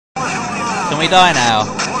we die now?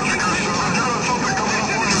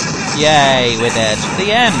 Yay, we're dead.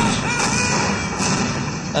 The end!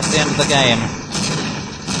 That's the end of the game.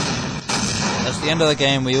 That's the end of the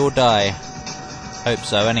game, we all die. Hope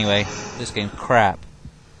so, anyway. This game's crap.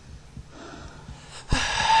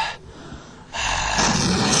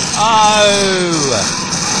 Oh!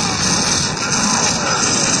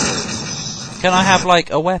 Can I have,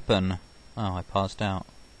 like, a weapon? Oh, I passed out.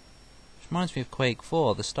 Which reminds me of Quake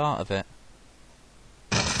 4, the start of it.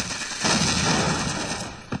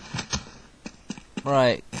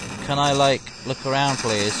 Right, can I, like, look around,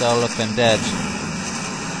 please? Oh, look, I'm dead.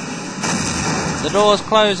 The door's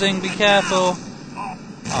closing, be careful!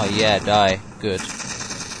 Oh, yeah, die. Good.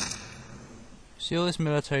 See, all this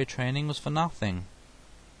military training was for nothing.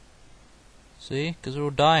 See? Because we're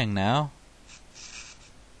all dying now.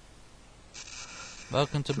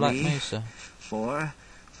 Welcome to Black Mesa. 4,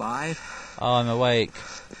 5. Oh, I'm awake.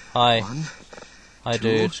 Hi. 1, Hi, 2,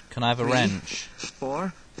 dude. Can I have a 3, wrench?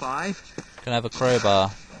 4, 5. Can I have a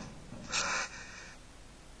crowbar?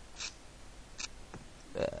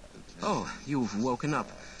 Oh, you've woken up.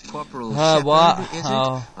 Corporal what? Shepard, is it?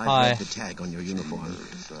 Oh, I've hi. read the tag on your uniform.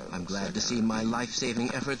 I'm glad to see my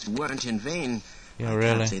life-saving efforts weren't in vain. Yeah, I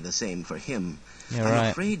really? can't say the same for him. Yeah, I'm right.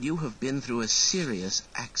 afraid you have been through a serious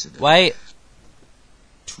accident. Wait!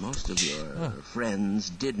 Most of your friends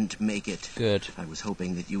didn't make it. Good. I was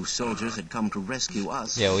hoping that you soldiers had come to rescue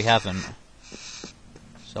us. Yeah, we haven't.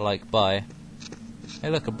 So, like, bye. Hey,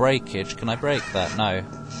 look, a breakage. Can I break that? No.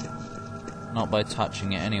 Not by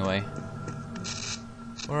touching it, anyway.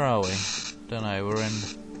 Where are we? Don't know, we're in...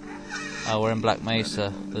 Oh, we're in Black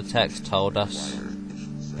Mesa. The text told us.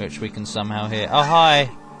 Which we can somehow hear. Oh, hi!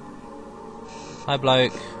 Hi,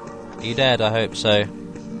 bloke. Are you dead? I hope so.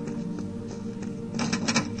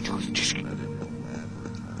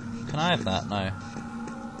 Can I have that? No.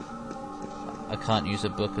 I can't use a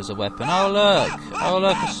book as a weapon. Oh, look! Oh,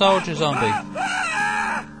 look, a soldier zombie.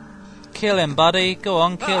 Kill him, buddy. Go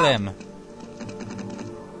on, kill him.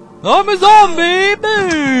 I'm a zombie!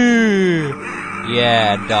 Boo!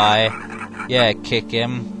 Yeah, die. Yeah, kick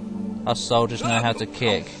him. Us soldiers know how to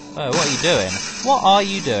kick. Oh, what are you doing? What are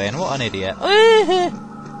you doing? What an idiot.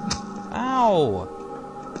 Ow!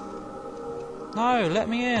 No, let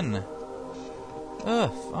me in.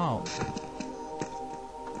 Ugh, oh.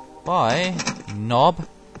 Bye, you knob.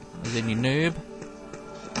 As in you noob.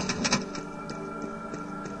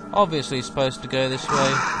 Obviously supposed to go this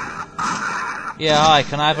way. Yeah, hi,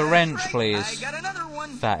 can I have a wrench, please? I got another one.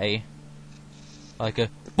 Fatty. Like a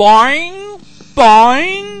boing!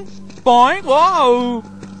 Boing! Boing! Whoa!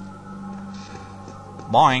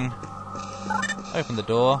 Boing! Open the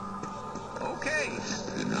door. Okay.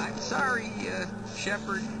 I'm sorry,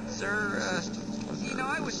 Shepard, sir. You know,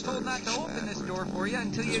 I was told not to open this door for you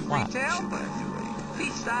until you agreed to help us.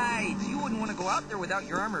 Besides, you wouldn't want to go out there without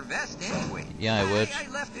your armor vest anyway. Yeah, I would. I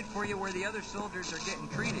left it for you where the other soldiers are getting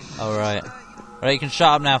treated. Alright. Alright, you can shut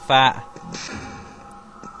up now, fat.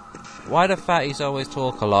 Why do fatties always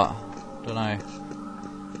talk a lot? Dunno.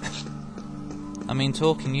 I mean,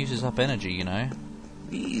 talking uses up energy, you know.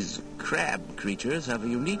 These crab creatures have a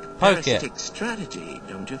unique Poke parasitic it. strategy,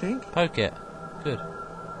 don't you think? Poke it. Good.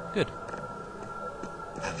 Good.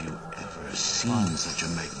 Have you ever seen such a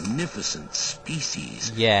magnificent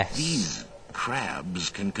species? Yes. These crabs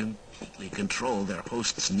can completely control their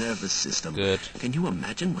host's nervous system. Good. Can you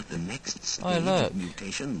imagine what the next stage look. of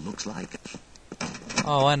mutation looks like?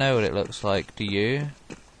 Oh, I know what it looks like. Do you?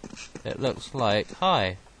 It looks like...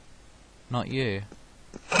 Hi. Not you.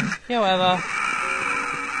 Yeah, whatever.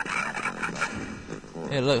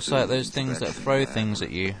 It looks like those things that throw things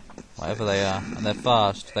at you. Whatever they are. And they're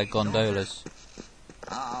fast. They're gondolas.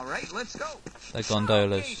 All right, let's go. They're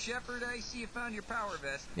gondolas. Okay, Shepard, I see you found your power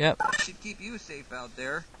vest. Yep. Should keep you safe out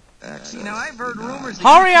there. See, now I've heard rumors that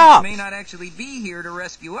Hurry you up! may not actually be here to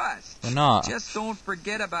rescue us. We're not. Just don't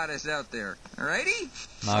forget about us out there. Alrighty?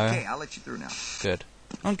 No. Okay, I'll let you through now. Good.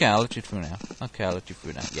 Okay, I'll let you through now. Okay, I'll let you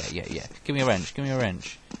through now. Yeah. Give me a wrench. Give me a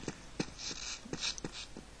wrench.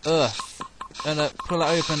 Ugh. And pull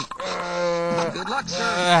it open. Good luck,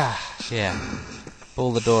 sir. Yeah.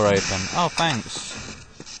 Pull the door open. Oh, thanks.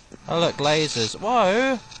 Oh, look, lasers.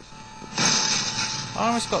 Whoa! I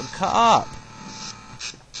almost got cut up.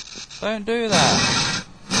 Don't do that.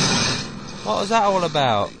 What was that all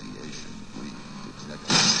about?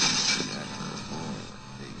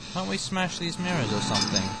 Can't we smash these mirrors or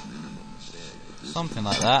something? Something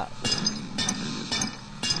like that.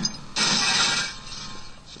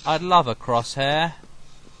 I'd love a crosshair.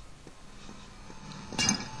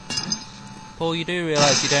 Paul, you do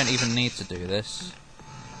realise you don't even need to do this.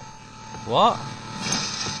 What?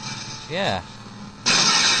 Yeah.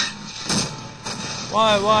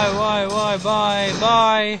 Why,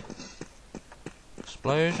 bye!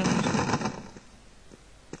 Explosions?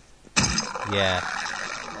 Yeah.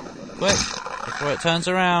 Quick! Before it turns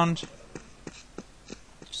around.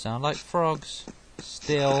 Sound like frogs.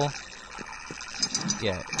 Still.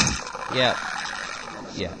 Yeah. Yep.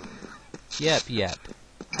 Yep. Yep, yep.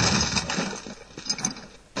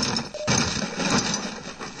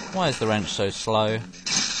 Why is the wrench so slow?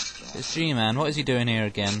 It's G-Man. What is he doing here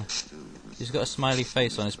again? He's got a smiley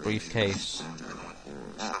face on his briefcase.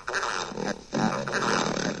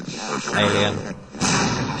 Alien.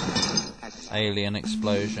 Alien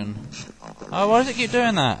explosion. Oh, why does it keep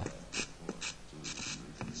doing that?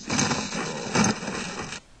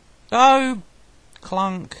 Oh!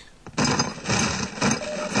 Clunk.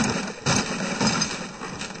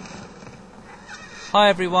 Hi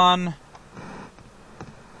everyone!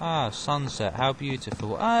 Ah, sunset, how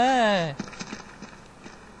beautiful. Ah!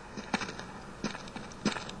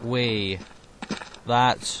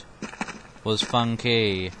 That was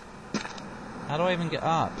funky. How do I even get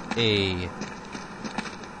up? E.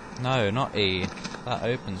 No, not E. That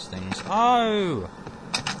opens things. Oh!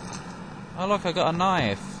 Oh look, I got a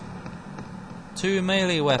knife. 2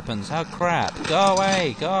 melee weapons, how crap. Go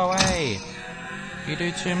away, go away! You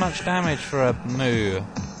do too much damage for a moo.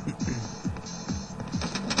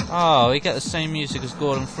 Oh, we get the same music as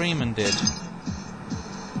Gordon Freeman did.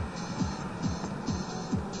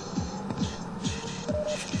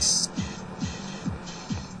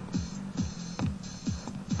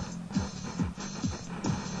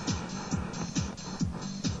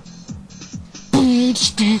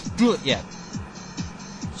 Yeah.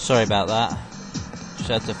 Sorry about that. Just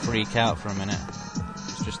had to freak out for a minute.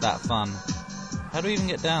 It's just that fun. How do we even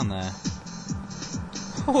get down there?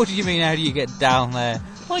 What do you mean, how do you get down there?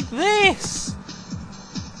 Like this!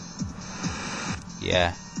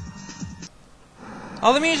 Yeah.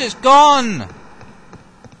 Oh, the music's gone!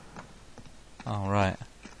 Oh, right.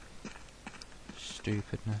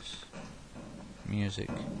 Stupidness. Music.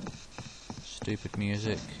 Stupid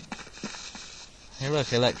music. Hey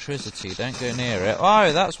look, electricity, don't go near it.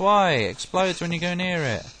 Oh, that's why! It explodes when you go near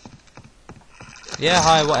it. Yeah,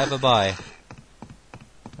 hi, whatever, bye.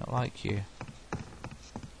 Don't like you.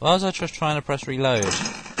 Why was I just trying to press reload?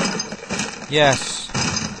 Yes.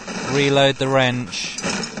 Reload the wrench.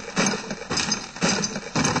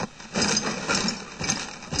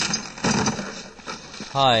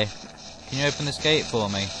 Hi. Can you open this gate for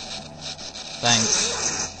me?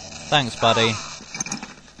 Thanks. Thanks, buddy.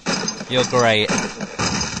 You're great.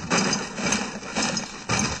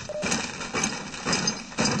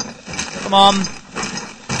 Come on.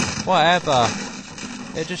 Whatever.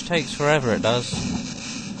 It just takes forever, it does.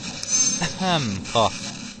 Cough.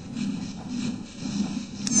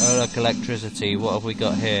 Oh look, electricity. What have we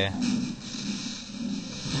got here?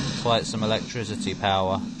 Quite some electricity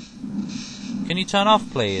power. Can you turn off,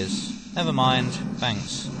 please? Never mind.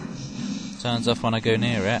 Thanks. Turns off when I go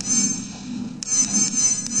near it.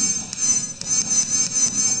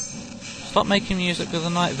 Stop making music with the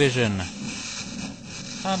night vision.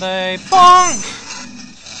 And a bonk!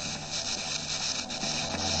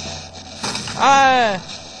 Ah!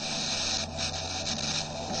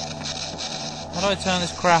 How do I turn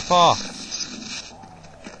this crap off?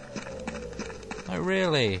 Oh,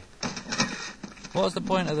 really? What's the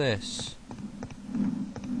point of this?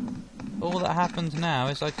 All that happens now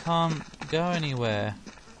is I can't go anywhere.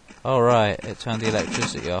 Oh, right, it turned the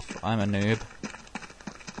electricity off. I'm a noob.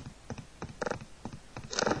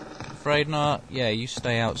 Afraid not? Yeah, you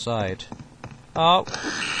stay outside. Oh.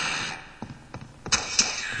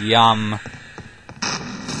 Yum.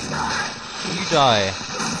 You die.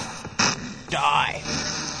 Die.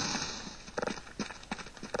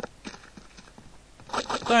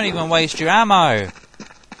 Don't even waste your ammo.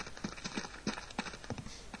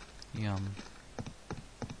 Yum.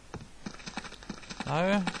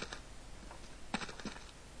 No?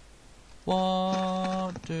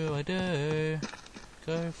 What do I do?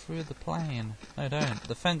 Go through the plane. No, don't.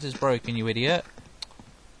 The fence is broken, you idiot.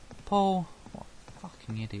 Paul, what a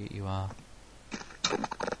fucking idiot you are.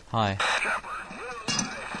 Hi.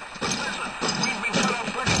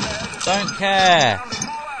 Don't care.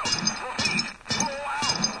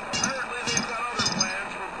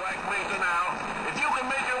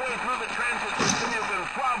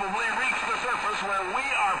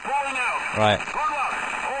 Right.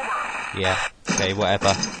 Yeah. Okay,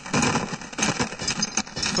 whatever.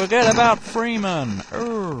 Forget about Freeman.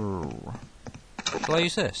 Shall I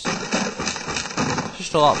use this? It's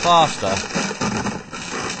just a lot faster.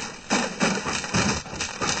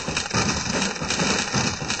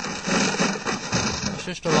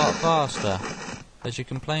 just a lot faster. As you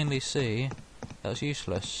can plainly see, that's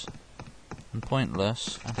useless and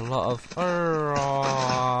pointless, and a lot of...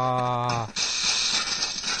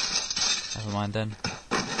 Never mind then.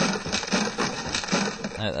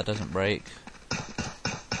 No, that doesn't break.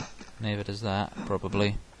 Neither does that,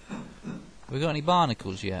 probably. Have we got any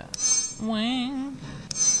barnacles yet? Wing!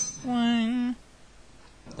 Wing!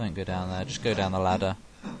 Don't go down there, just go down the ladder.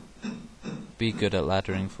 Be good at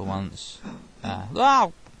laddering for once.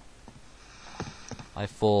 Oh! I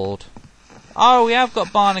falled. Oh, we have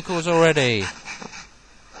got barnacles already!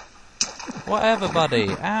 Whatever, buddy.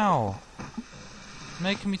 Ow!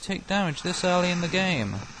 Making me take damage this early in the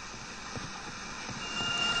game.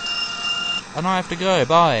 And I have to go.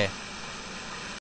 Bye.